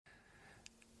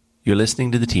You're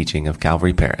listening to the teaching of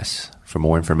Calvary Paris. For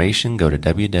more information, go to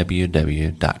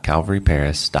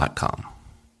www.calvaryparis.com.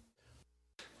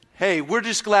 Hey, we're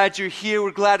just glad you're here.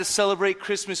 We're glad to celebrate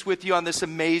Christmas with you on this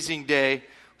amazing day.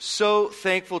 So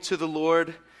thankful to the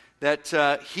Lord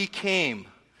that He came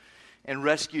and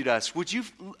rescued us. Would you,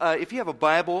 if you have a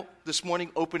Bible this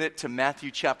morning, open it to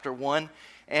Matthew chapter 1.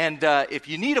 And if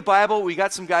you need a Bible, we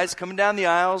got some guys coming down the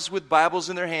aisles with Bibles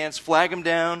in their hands. Flag them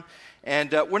down.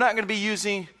 And we're not going to be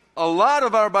using a lot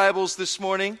of our Bibles this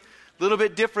morning. A little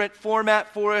bit different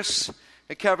format for us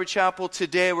at Calvary Chapel.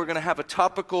 Today we're going to have a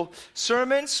topical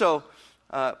sermon. So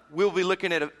we'll be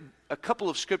looking at a couple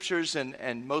of scriptures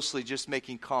and mostly just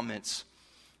making comments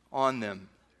on them.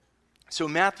 So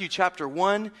Matthew chapter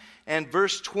 1 and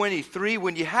verse 23.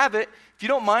 When you have it, if you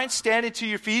don't mind standing to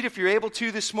your feet if you're able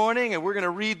to this morning. And we're going to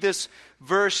read this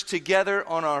verse together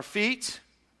on our feet.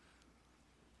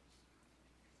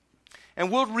 And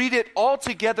we'll read it all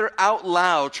together out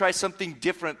loud. Try something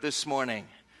different this morning.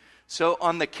 So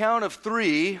on the count of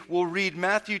 3, we'll read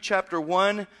Matthew chapter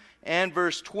 1 and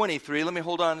verse 23. Let me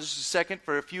hold on just a second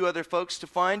for a few other folks to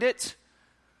find it.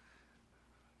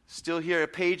 Still hear a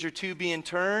page or two being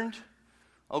turned.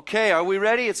 Okay, are we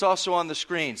ready? It's also on the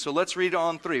screen. So let's read it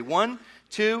on 3. 1,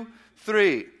 2,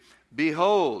 3.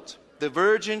 Behold, the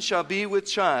virgin shall be with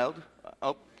child.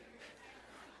 Oh.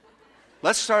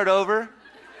 Let's start over.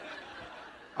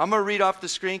 I'm going to read off the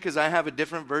screen because I have a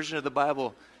different version of the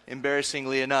Bible,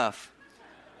 embarrassingly enough.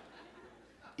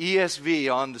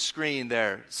 ESV on the screen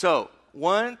there. So,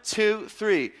 1, 2,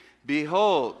 3.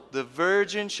 Behold, the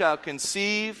virgin shall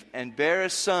conceive and bear a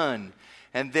son,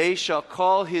 and they shall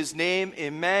call his name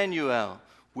Emmanuel,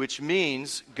 which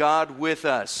means God with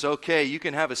us. Okay, you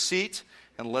can have a seat,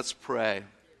 and let's pray.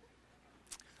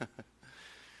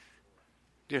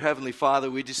 Dear Heavenly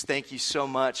Father, we just thank you so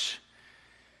much.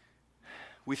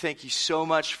 We thank you so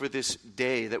much for this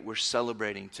day that we're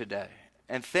celebrating today.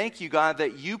 And thank you, God,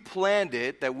 that you planned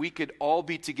it, that we could all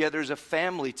be together as a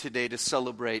family today to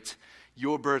celebrate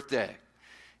your birthday.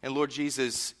 And Lord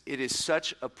Jesus, it is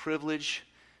such a privilege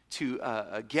to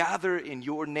gather in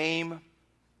your name.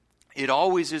 It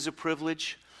always is a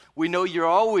privilege. We know you're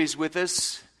always with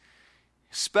us,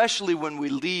 especially when we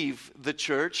leave the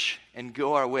church and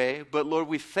go our way. But Lord,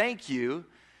 we thank you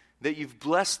that you've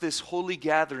blessed this holy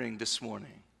gathering this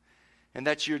morning, and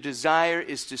that your desire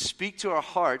is to speak to our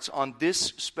hearts on this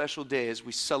special day as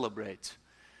we celebrate.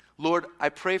 Lord, I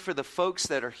pray for the folks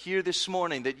that are here this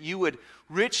morning that you would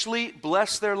richly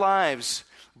bless their lives,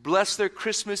 bless their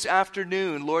Christmas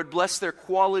afternoon. Lord, bless their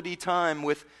quality time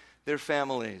with their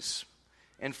families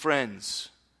and friends.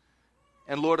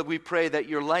 And Lord, we pray that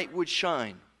your light would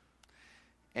shine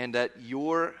and that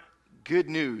your good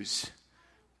news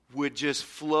would just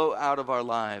flow out of our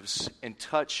lives and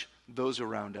touch those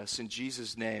around us. In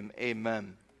Jesus' name,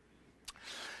 amen.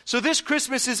 So this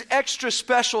Christmas is extra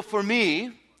special for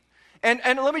me. And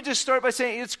let me just start by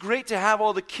saying it's great to have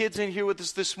all the kids in here with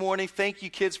us this morning. Thank you,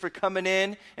 kids, for coming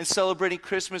in and celebrating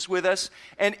Christmas with us.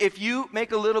 And if you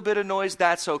make a little bit of noise,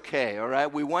 that's okay, all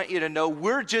right? We want you to know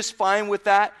we're just fine with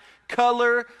that.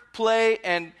 Color, play,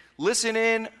 and listen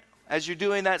in as you're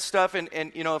doing that stuff. And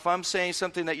you know, if I'm saying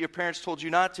something that your parents told you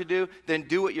not to do, then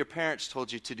do what your parents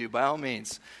told you to do, by all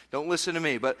means. Don't listen to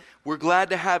me, but we're glad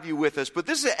to have you with us. But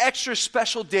this is an extra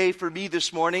special day for me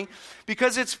this morning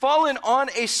because it's fallen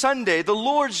on a Sunday, the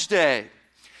Lord's Day.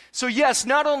 So yes,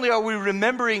 not only are we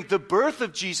remembering the birth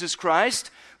of Jesus Christ,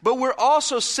 but we're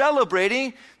also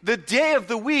celebrating the day of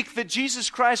the week that Jesus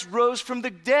Christ rose from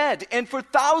the dead. And for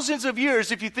thousands of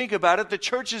years, if you think about it, the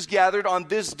church has gathered on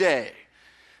this day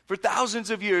for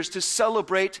thousands of years to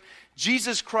celebrate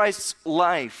Jesus Christ's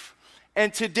life.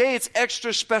 And today it's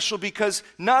extra special because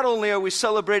not only are we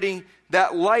celebrating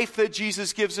that life that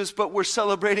Jesus gives us, but we're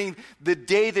celebrating the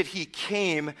day that he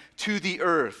came to the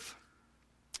earth.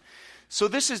 So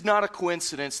this is not a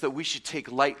coincidence that we should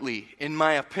take lightly, in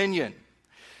my opinion.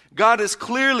 God has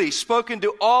clearly spoken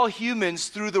to all humans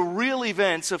through the real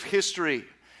events of history.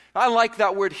 I like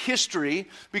that word history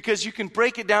because you can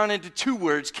break it down into 2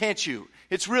 words, can't you?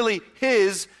 It's really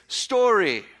his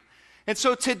story. And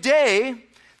so today,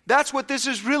 that's what this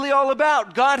is really all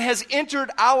about. God has entered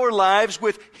our lives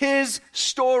with his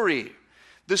story.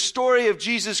 The story of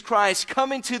Jesus Christ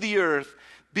coming to the earth,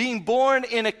 being born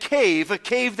in a cave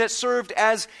that served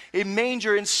as a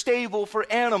manger and stable for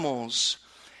animals.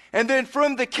 And then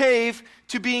from the cave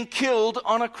to being killed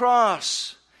on a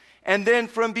cross. And then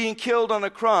from being killed on a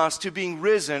cross to being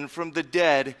risen from the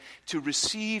dead to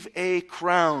receive a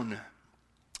crown.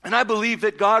 And I believe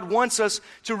that God wants us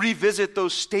to revisit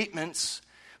those statements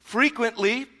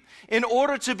frequently in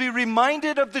order to be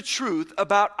reminded of the truth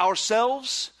about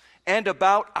ourselves and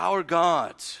about our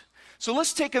God. So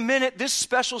let's take a minute this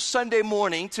special Sunday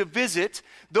morning to visit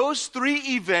those three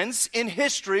events in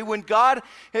history when God,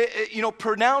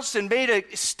 pronounced and made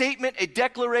a statement, a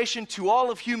declaration to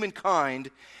all of humankind,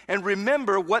 and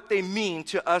remember what they mean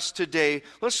to us today.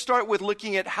 Let's start with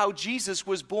looking at how Jesus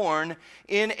was born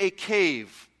in a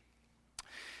cave.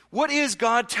 What is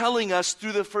God telling us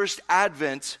through the first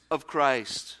advent of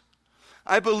Christ?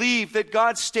 I believe that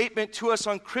God's statement to us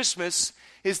on Christmas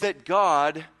is that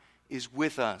God is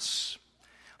with us.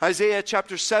 Isaiah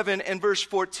chapter 7 and verse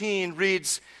 14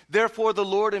 reads, "Therefore the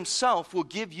Lord himself will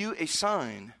give you a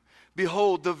sign.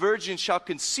 Behold, the virgin shall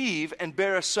conceive and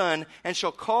bear a son, and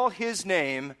shall call his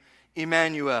name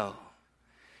Emmanuel."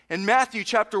 In Matthew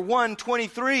chapter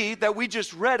 1:23 that we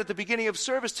just read at the beginning of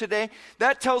service today,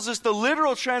 that tells us the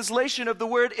literal translation of the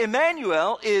word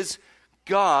Emmanuel is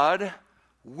God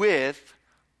with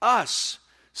us.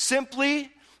 Simply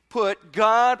put,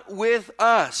 God with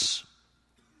us.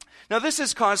 Now this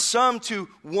has caused some to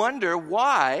wonder,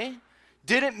 why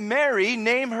didn't Mary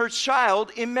name her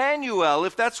child Emmanuel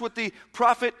if that's what the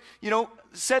prophet,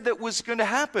 said that was going to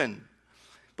happen?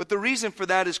 But the reason for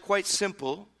that is quite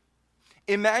simple.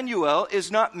 Emmanuel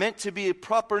is not meant to be a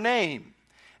proper name,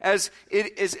 as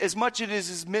much it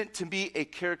is meant to be a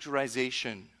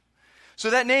characterization. So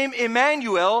that name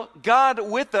Emmanuel, God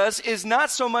with us, is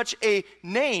not so much a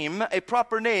name, a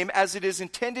proper name, as it is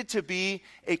intended to be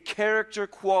a character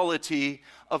quality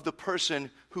of the person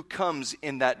who comes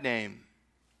in that name.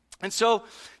 And so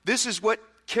this is what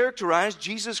characterized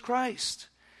Jesus Christ.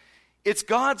 It's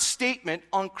God's statement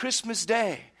on Christmas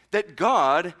Day that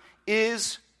God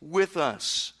is with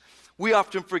us. We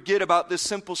often forget about this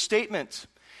simple statement,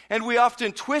 and we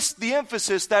often twist the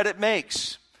emphasis that it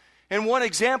makes. And one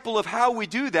example of how we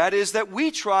do that is that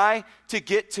we try to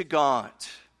get to God.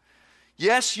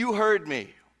 Yes, you heard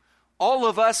me. All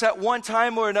of us at one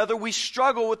time or another, we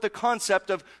struggle with the concept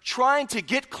of trying to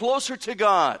get closer to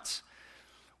God.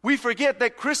 We forget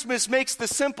that Christmas makes the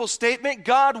simple statement,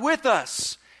 God with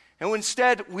us. And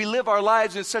instead, we live our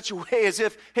lives in such a way as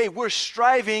if, hey, we're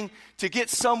striving to get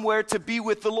somewhere to be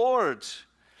with the Lord.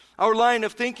 Our line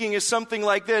of thinking is something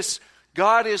like this: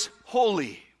 God is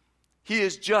holy. He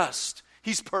is just.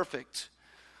 He's perfect.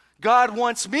 God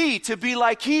wants me to be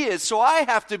like He is, so I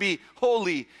have to be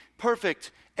holy, perfect,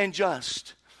 and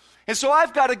just. And so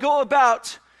I've got to go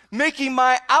about making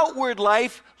my outward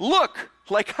life look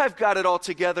like I've got it all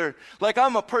together, like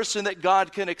I'm a person that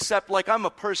God can accept, like I'm a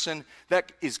person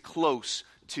that is close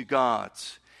to God.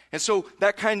 And so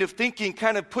that kind of thinking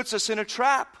kind of puts us in a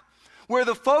trap where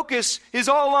the focus is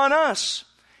all on us.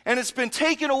 And it's been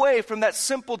taken away from that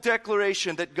simple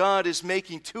declaration that God is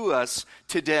making to us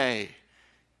today.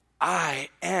 I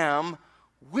am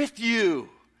with you.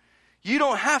 You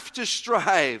don't have to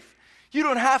strive. You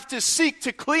don't have to seek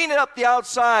to clean up the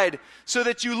outside so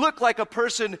that you look like a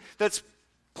person that's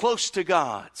close to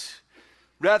God.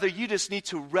 Rather, you just need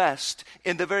to rest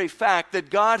in the very fact that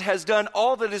God has done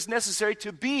all that is necessary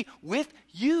to be with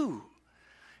you.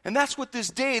 And that's what this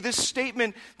day, this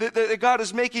statement that God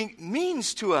is making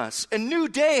means to us. A new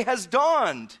day has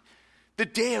dawned. The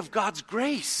day of God's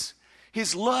grace,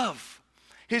 His love,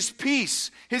 His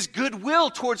peace, His goodwill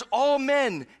towards all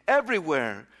men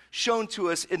everywhere, shown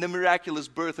to us in the miraculous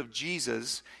birth of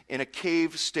Jesus in a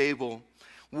cave stable.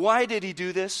 Why did He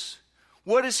do this?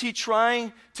 What is He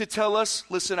trying to tell us?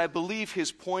 Listen, I believe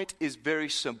His point is very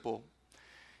simple.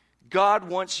 God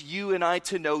wants you and I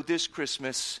to know this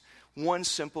Christmas one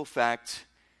simple fact: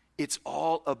 it's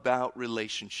all about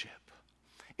relationship.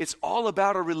 It's all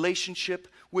about a relationship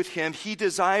with Him. He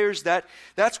desires that.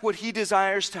 That's what He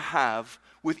desires to have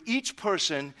with each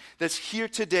person that's here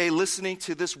today listening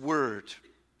to this word.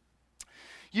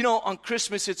 You know, on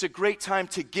Christmas, it's a great time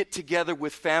to get together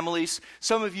with families.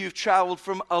 Some of you have traveled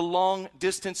from a long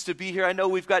distance to be here. I know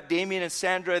we've got Damien and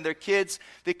Sandra and their kids.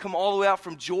 They come all the way out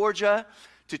from Georgia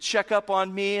to check up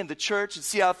on me and the church and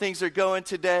see how things are going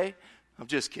today. I'm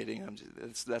just kidding.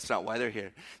 That's not why they're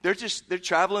here. They're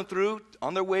traveling through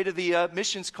on their way to the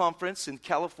missions conference in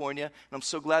California, and I'm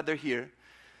so glad they're here.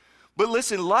 But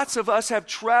listen, lots of us have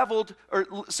traveled, or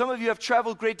some of you have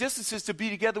traveled great distances to be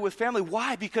together with family.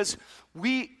 Why? Because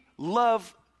we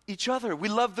love each other. We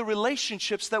love the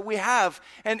relationships that we have.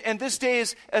 And this day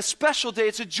is a special day.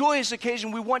 It's a joyous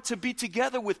occasion. We want to be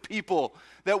together with people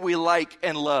that we like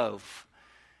and love.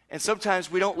 And sometimes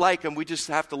we don't like them, we just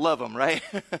have to love them, right?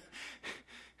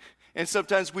 And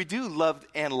sometimes we do love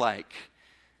and like.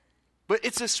 But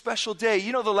it's a special day.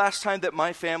 You know, the last time that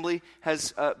my family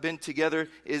has been together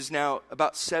is now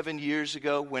about 7 years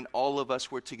ago when all of us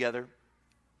were together.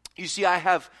 You see, I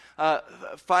have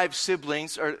 5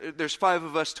 siblings, or there's 5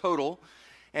 of us total,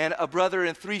 and a brother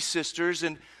and 3 sisters.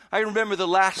 And I remember the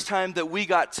last time that we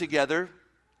got together,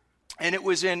 and it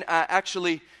was in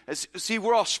see,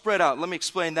 we're all spread out. Let me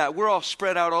explain that. We're all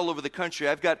spread out all over the country.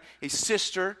 I've got a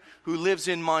sister who lives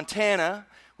in Montana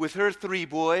with her 3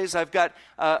 boys. I've got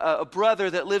a brother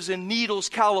that lives in Needles,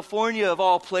 California, of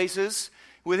all places,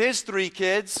 with his 3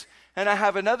 kids. And I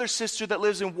have another sister that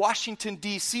lives in Washington,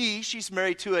 D.C. She's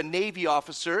married to a Navy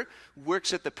officer who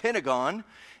works at the Pentagon,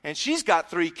 and she's got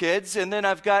 3 kids. And then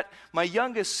I've got my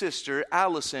youngest sister,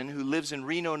 Allison, who lives in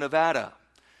Reno, Nevada.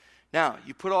 Now,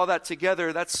 you put all that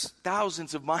together, that's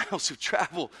thousands of miles of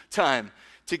travel time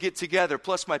to get together.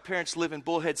 Plus, my parents live in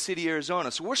Bullhead City,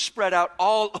 Arizona. So we're spread out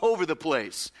all over the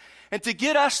place. And to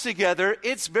get us together,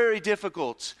 it's very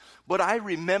difficult. But I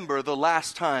remember the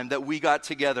last time that we got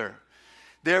together.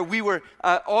 There we were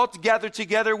all gathered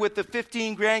together with the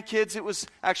 15 grandkids. It was,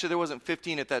 actually there wasn't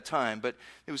 15 at that time, but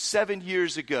it was 7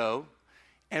 years ago.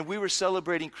 And we were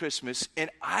celebrating Christmas.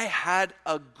 And I had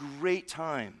a great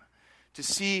time to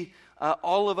see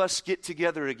all of us get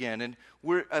together again. And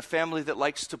we're a family that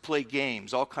likes to play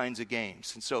games, all kinds of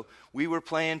games. And so we were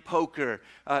playing poker,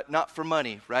 not for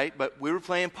money, right? But we were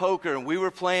playing poker, and we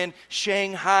were playing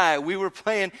Shanghai. We were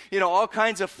playing, all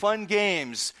kinds of fun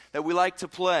games that we like to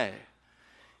play.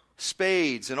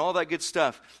 Spades and all that good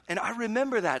stuff. And I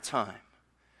remember that time.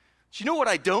 Do you know what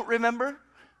I don't remember?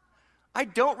 I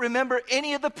don't remember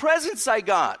any of the presents I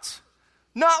got.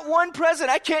 Not one present.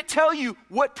 I can't tell you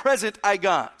what present I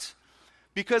got,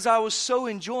 because I was so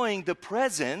enjoying the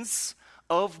presence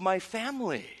of my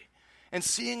family and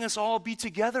seeing us all be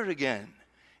together again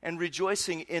and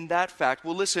rejoicing in that fact.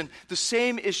 Well, listen, the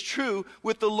same is true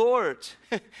with the Lord.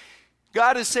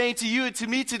 God is saying to you and to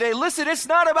me today, listen, it's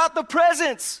not about the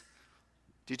presents.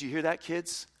 Did you hear that,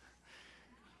 kids?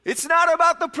 It's not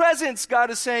about the presents. God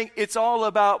is saying it's all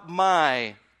about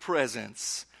my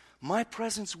presence. My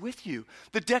presence with you.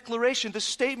 The declaration, the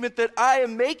statement that I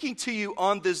am making to you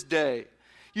on this day.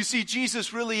 You see,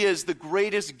 Jesus really is the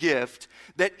greatest gift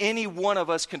that any one of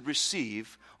us can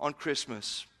receive on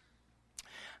Christmas.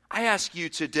 I ask you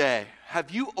today,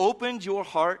 have you opened your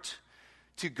heart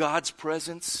to God's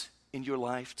presence in your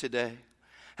life today?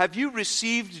 Have you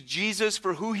received Jesus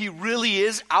for who he really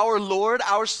is, our Lord,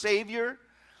 our Savior?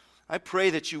 I pray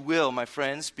that you will, my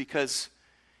friends, because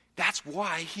that's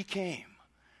why he came.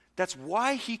 That's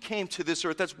why he came to this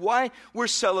earth. That's why we're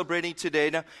celebrating today.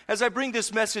 Now, as I bring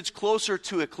this message closer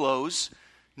to a close,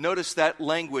 notice that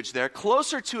language there.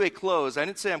 Closer to a close. I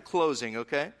didn't say I'm closing,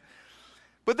 okay?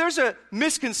 But there's a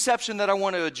misconception that I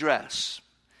want to address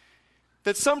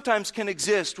that sometimes can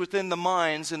exist within the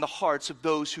minds and the hearts of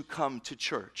those who come to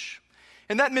church.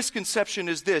 And that misconception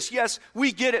is this. Yes,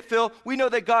 we get it, Phil. We know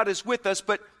that God is with us,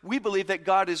 but we believe that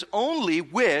God is only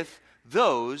with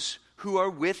those who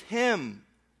are with him.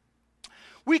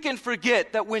 We can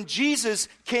forget that when Jesus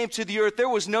came to the earth, there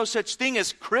was no such thing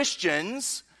as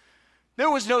Christians.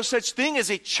 There was no such thing as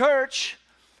a church.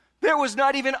 There was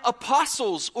not even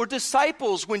apostles or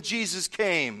disciples when Jesus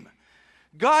came.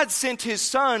 God sent his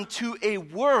Son to a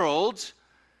world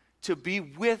to be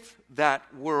with that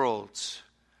world.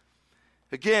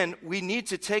 Again, we need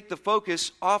to take the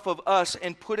focus off of us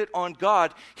and put it on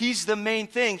God. He's the main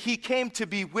thing. He came to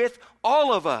be with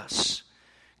all of us.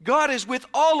 God is with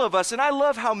all of us. And I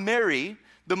love how Mary,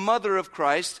 the mother of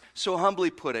Christ, so humbly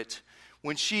put it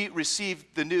when she received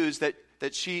the news that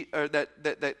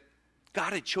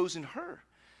God had chosen her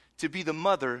to be the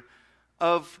mother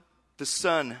of the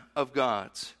Son of God.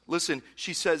 Listen,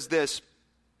 she says this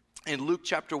in Luke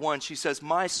chapter 1. She says,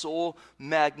 "My soul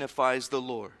magnifies the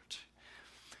Lord,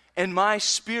 and my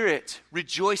spirit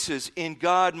rejoices in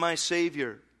God my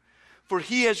Savior. For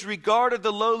he has regarded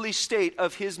the lowly state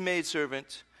of his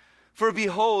maidservant. For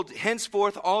behold,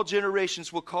 henceforth all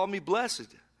generations will call me blessed.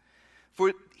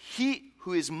 For he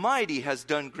who is mighty has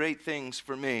done great things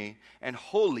for me, and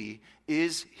holy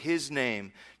is his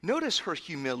name." Notice her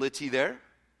humility there.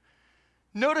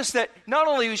 Notice that not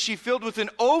only is she filled with an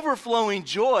overflowing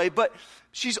joy, but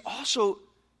she's also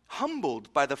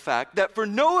humbled by the fact that for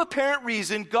no apparent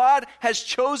reason, God has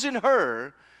chosen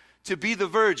her to be the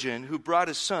virgin who brought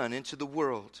his Son into the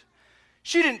world.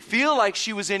 She didn't feel like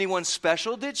she was anyone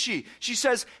special, did she? She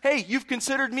says, "Hey, you've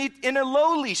considered me in a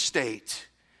lowly state."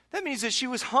 That means that she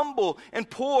was humble and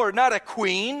poor, not a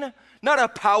queen, not a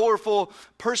powerful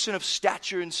person of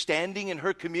stature and standing in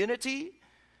her community.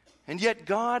 And yet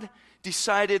God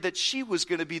decided that she was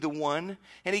going to be the one,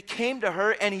 and he came to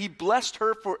her and he blessed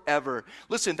her forever.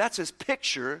 Listen, that's a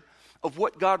picture of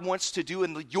what God wants to do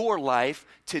in your life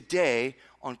today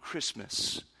on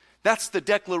Christmas. That's the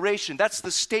declaration. That's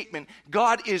the statement.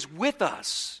 God is with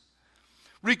us.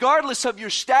 Regardless of your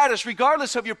status,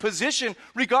 regardless of your position,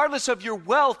 regardless of your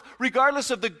wealth, regardless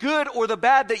of the good or the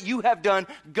bad that you have done,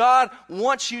 God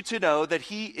wants you to know that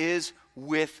He is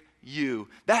with you.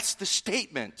 That's the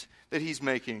statement that He's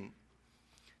making.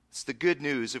 It's the good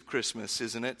news of Christmas,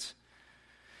 isn't it?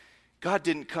 God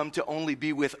didn't come to only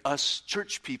be with us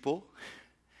church people.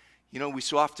 You know, we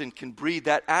so often can breed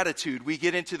that attitude. We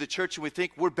get into the church and we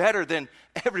think we're better than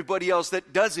everybody else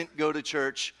that doesn't go to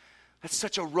church. That's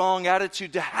such a wrong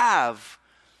attitude to have,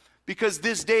 because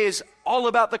this day is all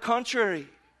about the contrary.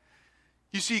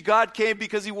 You see, God came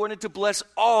because He wanted to bless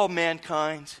all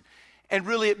mankind. And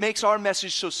really, it makes our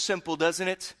message so simple, doesn't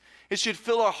it? It should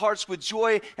fill our hearts with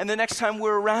joy. And the next time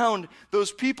we're around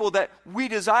those people that we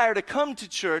desire to come to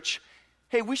church,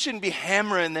 hey, we shouldn't be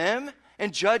hammering them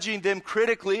and judging them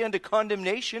critically into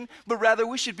condemnation, but rather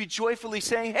we should be joyfully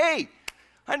saying, hey,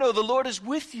 I know the Lord is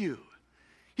with you.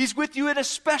 He's with you in a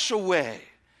special way.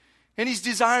 And He's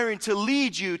desiring to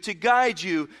lead you, to guide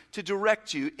you, to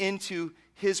direct you into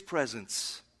His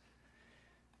presence.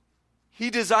 He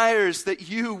desires that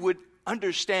you would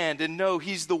understand and know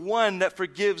He's the one that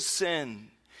forgives sin.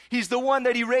 He's the one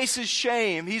that erases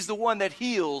shame. He's the one that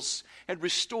heals and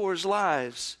restores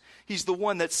lives. He's the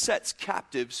one that sets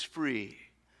captives free.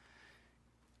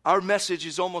 Our message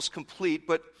is almost complete,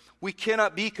 but we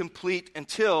cannot be complete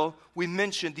until we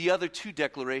mention the other two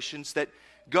declarations that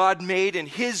God made in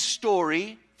His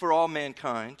story for all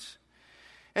mankind.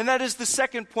 And that is the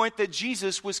second point, that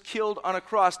Jesus was killed on a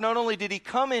cross. Not only did He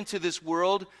come into this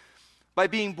world by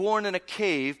being born in a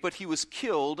cave, but He was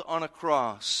killed on a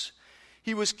cross.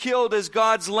 He was killed as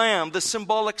God's lamb, the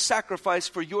symbolic sacrifice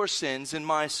for your sins and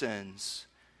my sins.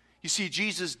 You see,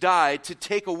 Jesus died to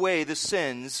take away the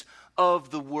sins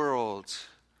of the world.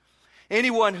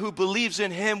 Anyone who believes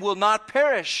in Him will not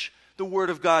perish, the Word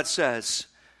of God says,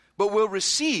 but will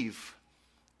receive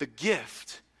the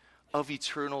gift of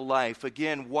eternal life.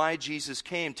 Again, why Jesus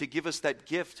came, to give us that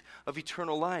gift of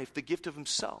eternal life, the gift of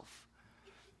Himself.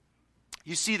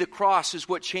 You see, the cross is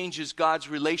what changes God's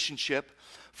relationship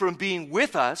from being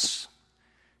with us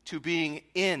to being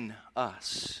in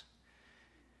us.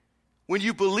 When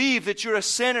you believe that you're a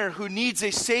sinner who needs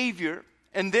a Savior,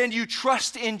 and then you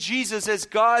trust in Jesus as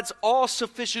God's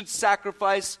all-sufficient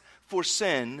sacrifice for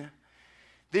sin,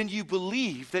 then you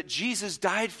believe that Jesus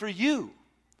died for you.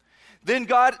 Then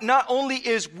God not only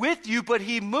is with you, but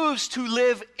He moves to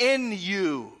live in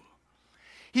you.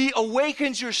 He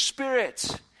awakens your spirit,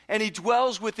 and He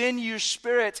dwells within your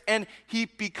spirit, and He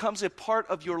becomes a part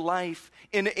of your life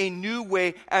in a new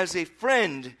way as a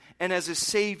friend and as a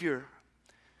Savior.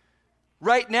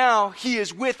 Right now, He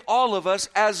is with all of us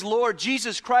as Lord.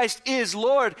 Jesus Christ is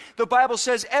Lord. The Bible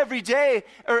says every day,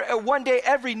 or one day,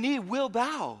 every knee will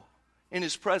bow in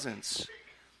His presence.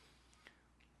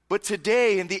 But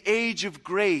today, in the age of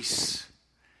grace,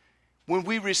 when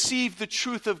we receive the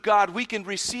truth of God, we can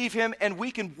receive Him and we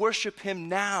can worship Him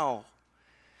now.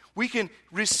 We can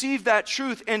receive that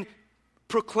truth and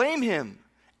proclaim Him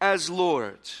as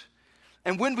Lord.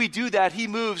 And when we do that, He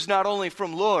moves not only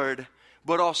from Lord,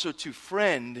 but also to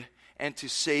friend and to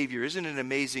Savior. Isn't it an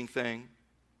amazing thing?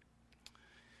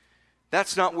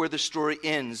 That's not where the story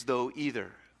ends, though,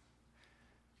 either.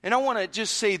 And I want to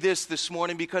just say this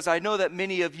morning, because I know that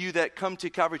many of you that come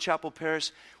to Calvary Chapel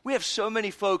Paris, we have so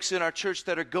many folks in our church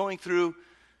that are going through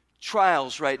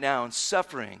trials right now and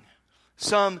suffering.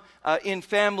 Some in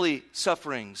family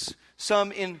sufferings,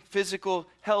 some in physical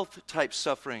health type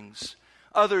sufferings,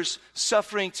 others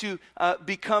suffering to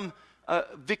become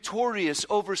victorious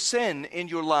over sin in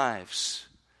your lives.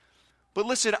 But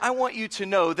listen, I want you to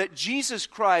know that Jesus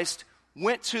Christ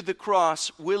went to the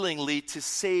cross willingly to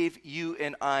save you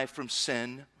and I from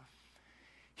sin.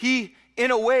 He,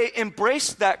 in a way,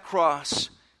 embraced that cross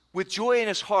with joy in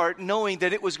His heart, knowing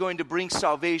that it was going to bring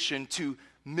salvation to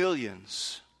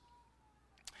millions.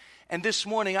 And this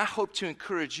morning, I hope to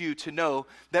encourage you to know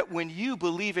that when you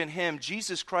believe in Him,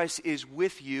 Jesus Christ is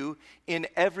with you in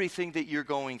everything that you're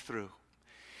going through.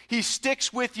 He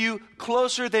sticks with you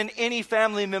closer than any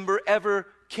family member ever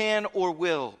can or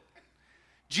will.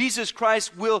 Jesus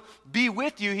Christ will be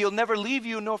with you. He'll never leave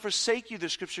you nor forsake you, the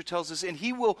Scripture tells us, and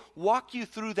He will walk you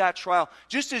through that trial.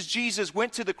 Just as Jesus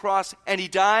went to the cross and He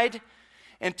died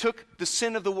and took the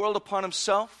sin of the world upon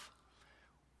Himself,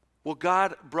 well,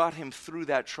 God brought Him through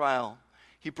that trial.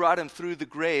 He brought Him through the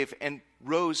grave and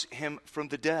rose Him from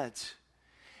the dead.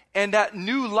 And that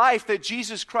new life that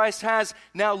Jesus Christ has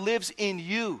now lives in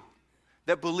you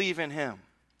that believe in Him.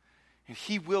 And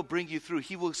He will bring you through.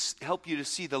 He will help you to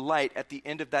see the light at the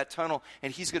end of that tunnel.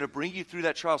 And He's going to bring you through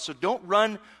that trial. So don't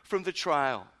run from the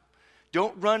trial.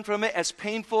 Don't run from it, as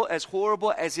painful, as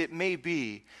horrible as it may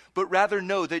be, but rather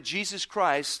know that Jesus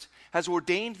Christ has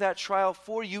ordained that trial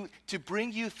for you to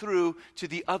bring you through to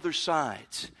the other side,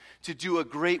 to do a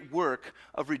great work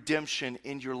of redemption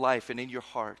in your life and in your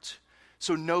heart.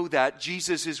 So know that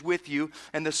Jesus is with you,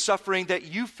 and the suffering that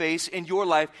you face in your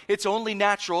life, it's only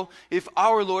natural. If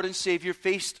our Lord and Savior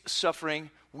faced suffering,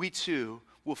 we too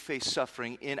will face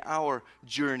suffering in our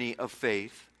journey of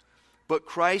faith. But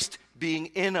Christ being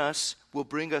in us will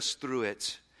bring us through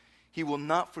it. He will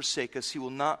not forsake us. He will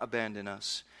not abandon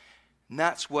us. And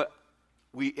that's what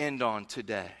we end on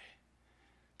today.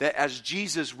 That as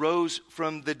Jesus rose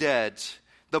from the dead,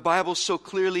 the Bible so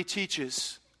clearly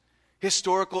teaches,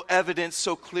 historical evidence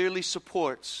so clearly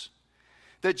supports,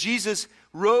 that Jesus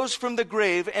rose from the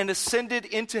grave and ascended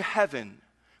into heaven,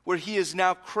 where he is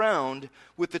now crowned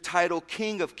with the title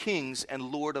King of Kings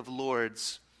and Lord of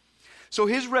Lords. So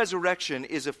his resurrection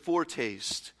is a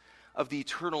foretaste of the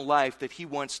eternal life that he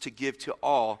wants to give to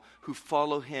all who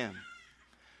follow him,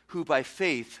 who by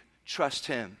faith trust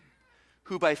him,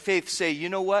 who by faith say, you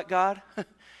know what, God?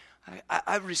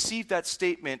 I've received that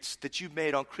statement that you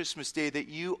made on Christmas Day that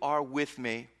you are with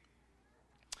me.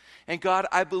 And God,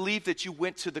 I believe that you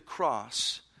went to the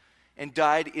cross and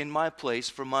died in my place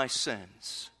for my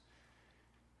sins.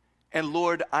 And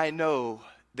Lord, I know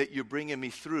that you're bringing me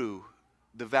through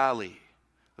the valley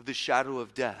of the shadow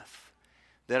of death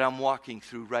that I'm walking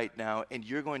through right now, and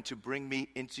you're going to bring me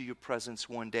into your presence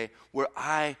one day where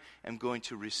I am going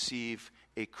to receive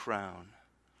a crown.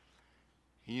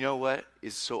 You know what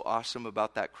is so awesome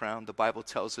about that crown? The Bible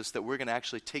tells us that we're going to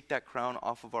actually take that crown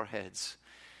off of our heads,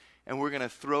 and we're going to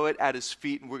throw it at his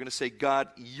feet, and we're going to say, God,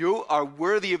 you are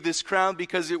worthy of this crown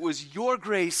because it was your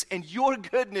grace and your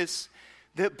goodness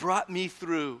that brought me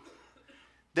through.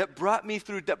 That brought me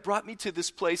to this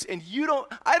place, and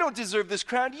I don't deserve this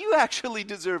crown. You actually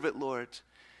deserve it, Lord.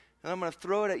 And I'm going to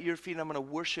throw it at your feet, and I'm going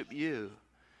to worship you.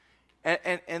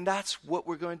 And that's what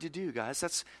we're going to do, guys.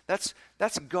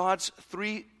 That's God's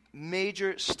three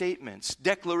major statements,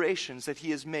 declarations that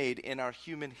he has made in our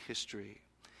human history.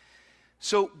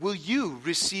 So will you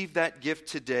receive that gift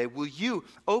today? Will you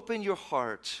open your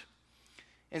heart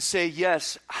and say,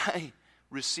 yes, I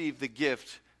receive the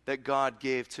gift that God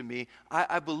gave to me.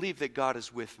 I believe that God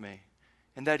is with me,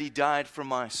 and that he died for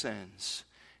my sins,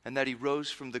 and that he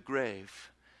rose from the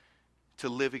grave to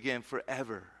live again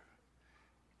forever.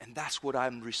 And that's what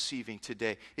I'm receiving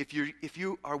today. If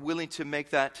you are willing to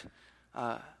make that,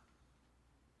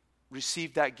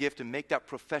 receive that gift and make that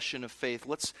profession of faith,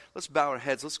 let's bow our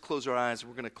heads, let's close our eyes.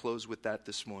 We're going to close with that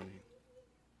this morning.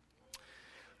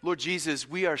 Lord Jesus,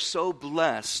 we are so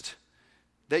blessed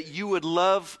that you would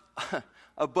love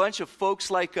a bunch of folks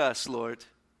like us, Lord.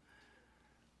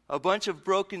 A bunch of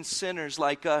broken sinners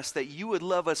like us, that you would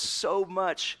love us so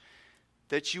much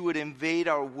that you would invade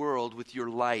our world with your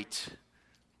light,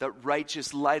 that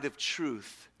righteous light of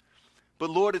truth.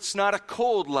 But Lord, it's not a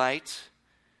cold light,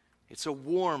 it's a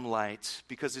warm light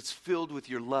because it's filled with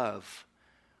your love.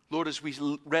 Lord, as we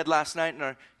read last night in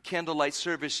our candlelight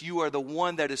service, you are the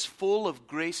one that is full of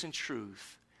grace and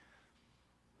truth.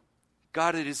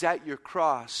 God, it is at your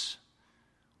cross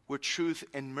where truth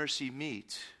and mercy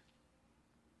meet.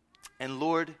 And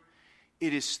Lord,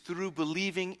 it is through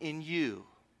believing in you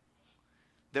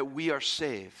that we are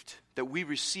saved, that we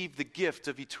receive the gift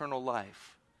of eternal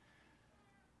life.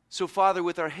 So Father,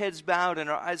 with our heads bowed and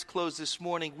our eyes closed this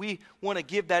morning, we want to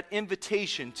give that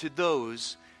invitation to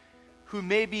those who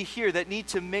may be here that need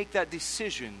to make that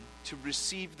decision to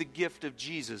receive the gift of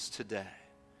Jesus today.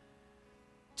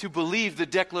 To believe the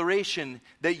declaration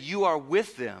that you are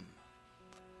with them.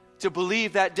 To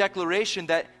believe that declaration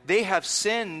that they have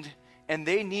sinned and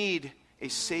they need a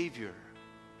Savior.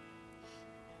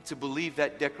 To believe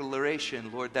that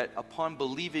declaration, Lord, that upon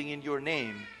believing in your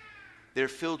name, they're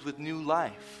filled with new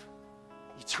life,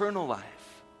 eternal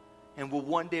life, and will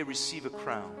one day receive a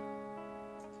crown.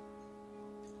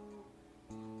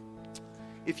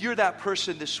 If you're that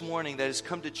person this morning that has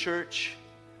come to church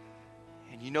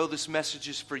and you know this message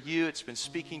is for you, it's been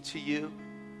speaking to you,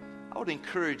 I would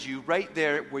encourage you right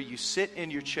there where you sit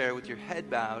in your chair with your head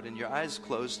bowed and your eyes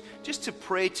closed, just to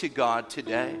pray to God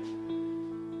today.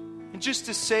 And just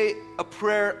to say a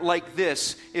prayer like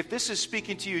this, if this is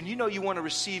speaking to you and you know you want to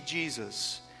receive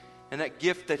Jesus and that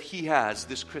gift that he has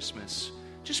this Christmas,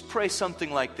 just pray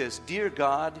something like this. Dear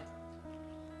God,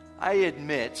 I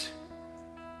admit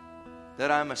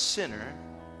that I'm a sinner,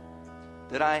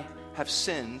 that I have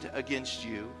sinned against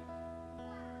you.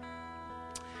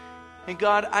 And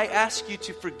God, I ask you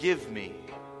to forgive me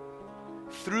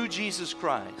through Jesus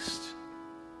Christ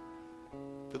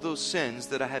for those sins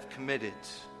that I have committed.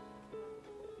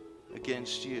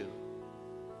 against you.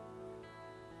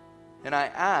 And I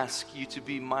ask you to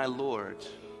be my Lord.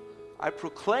 I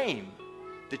proclaim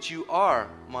that you are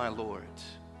my Lord.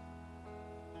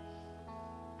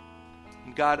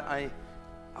 And God, I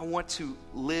want to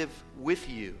live with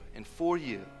you and for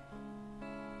you.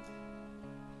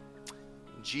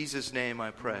 In Jesus' name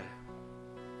I pray.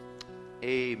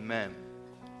 Amen.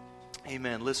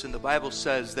 Amen. Listen, the Bible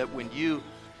says that when you,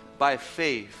 by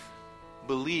faith,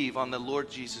 believe on the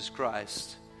Lord Jesus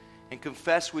Christ and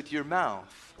confess with your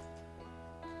mouth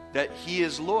that He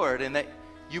is Lord and that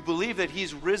you believe that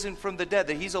He's risen from the dead,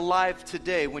 that He's alive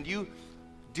today, when you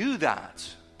do that,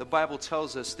 the Bible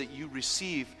tells us that you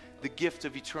receive the gift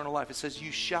of eternal life. It says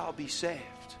you shall be saved.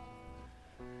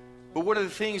 But one of the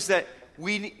things that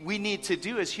we need to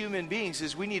do as human beings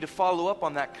is we need to follow up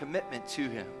on that commitment to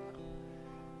Him.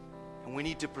 And we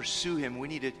need to pursue Him. We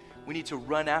need to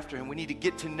run after Him. We need to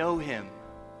get to know Him.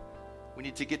 We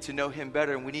need to get to know Him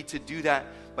better. And we need to do that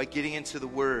by getting into the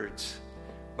words,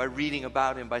 by reading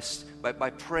about Him, by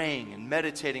praying and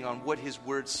meditating on what His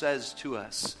Word says to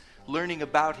us, learning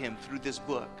about Him through this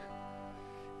book.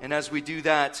 And as we do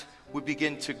that, we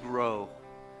begin to grow.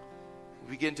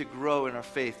 We begin to grow in our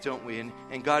faith, don't we?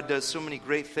 And God does so many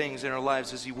great things in our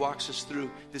lives as He walks us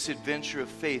through this adventure of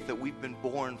faith that we've been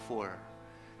born for,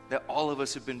 that all of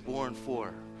us have been born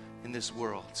for in this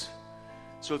world.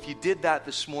 So if you did that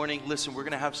this morning, listen, we're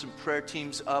going to have some prayer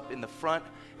teams up in the front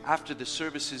after the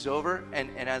service is over, and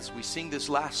as we sing this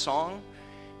last song.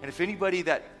 And if anybody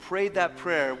that prayed that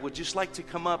prayer would just like to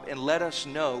come up and let us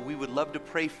know, we would love to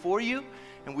pray for you,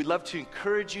 and we'd love to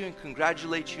encourage you and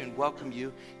congratulate you and welcome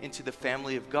you into the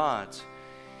family of God.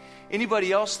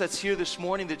 Anybody else that's here this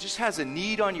morning that just has a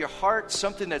need on your heart,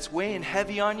 something that's weighing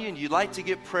heavy on you, and you'd like to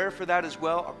get prayer for that as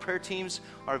well, our prayer teams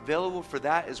are available for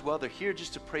that as well. They're here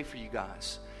just to pray for you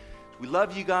guys. We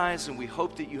love you guys, and we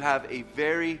hope that you have a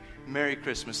very Merry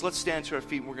Christmas. Let's stand to our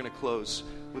feet, and we're going to close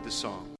with a song.